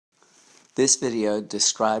This video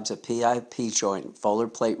describes a PIP joint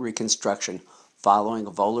volar plate reconstruction following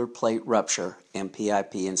a volar plate rupture and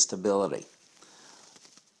PIP instability.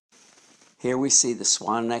 Here we see the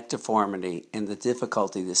swan neck deformity and the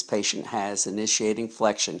difficulty this patient has initiating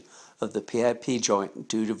flexion of the PIP joint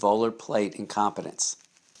due to volar plate incompetence.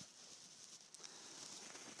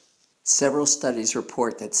 Several studies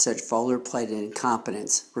report that such volar plate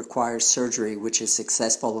incompetence requires surgery, which is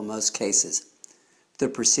successful in most cases. The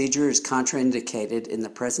procedure is contraindicated in the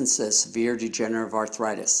presence of severe degenerative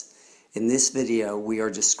arthritis. In this video, we are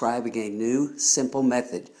describing a new, simple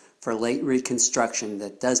method for late reconstruction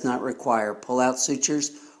that does not require pull-out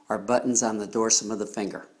sutures or buttons on the dorsum of the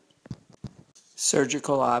finger.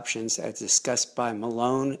 Surgical options as discussed by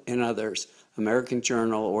Malone and others, American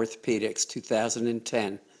Journal Orthopedics,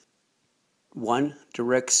 2010. 1.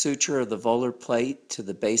 Direct suture of the volar plate to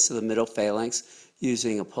the base of the middle phalanx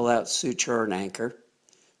using a pull-out suture or an anchor.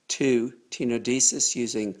 2. Tenodesis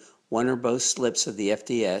using one or both slips of the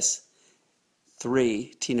FDS.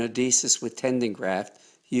 3. Tenodesis with tendon graft,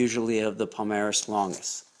 usually of the palmaris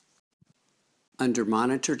longus. Under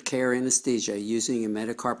monitored care anesthesia using a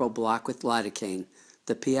metacarpal block with lidocaine,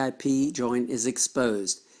 the PIP joint is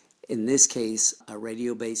exposed. In this case, a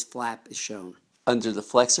radio-based flap is shown. Under the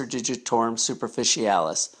flexor digitorum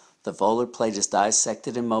superficialis, the volar plate is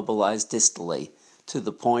dissected and mobilized distally to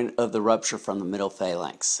the point of the rupture from the middle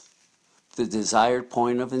phalanx. The desired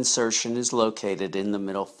point of insertion is located in the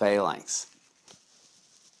middle phalanx.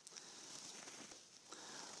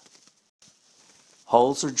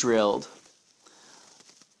 Holes are drilled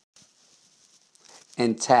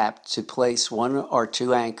and tapped to place one or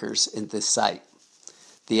two anchors in this site.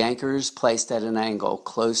 The anchor is placed at an angle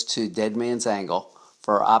close to dead man's angle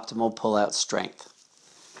for optimal pull-out strength.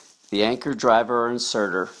 The anchor driver or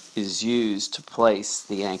inserter is used to place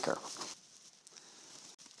the anchor.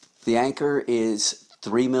 The anchor is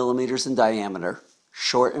 3 millimeters in diameter,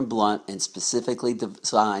 short and blunt, and specifically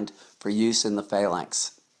designed for use in the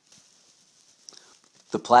phalanx.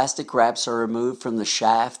 The plastic wraps are removed from the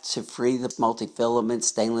shaft to free the multifilament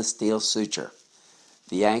stainless steel suture.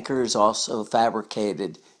 The anchor is also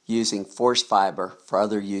fabricated using force fiber for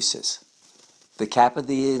other uses. The cap of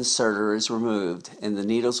the inserter is removed and the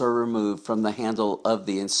needles are removed from the handle of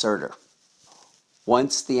the inserter.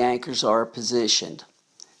 Once the anchors are positioned,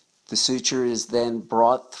 the suture is then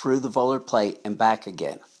brought through the volar plate and back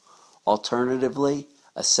again. Alternatively,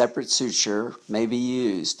 a separate suture may be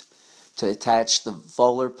used to attach the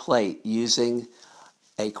volar plate using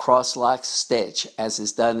a cross-lock stitch, as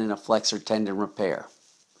is done in a flexor tendon repair.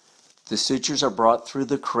 The sutures are brought through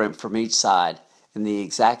the crimp from each side, and the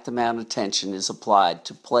exact amount of tension is applied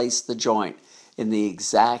to place the joint in the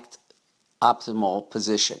exact optimal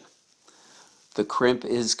position. The crimp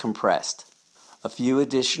is compressed. A few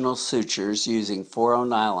additional sutures using 4-0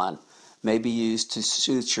 nylon may be used to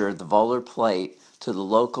suture the volar plate to the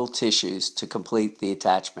local tissues to complete the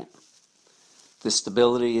attachment. The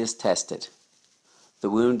stability is tested. The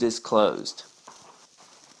wound is closed.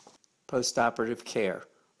 Postoperative care.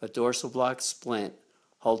 A dorsal block splint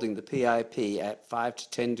holding the PIP at 5 to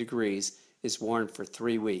 10 degrees is worn for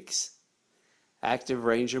 3 weeks. Active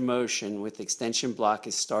range of motion with extension block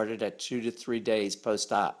is started at 2 to 3 days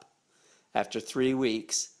post-op. After 3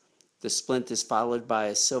 weeks, the splint is followed by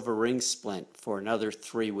a silver ring splint for another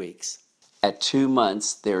 3 weeks. At 2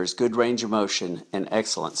 months, there is good range of motion and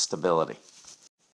excellent stability.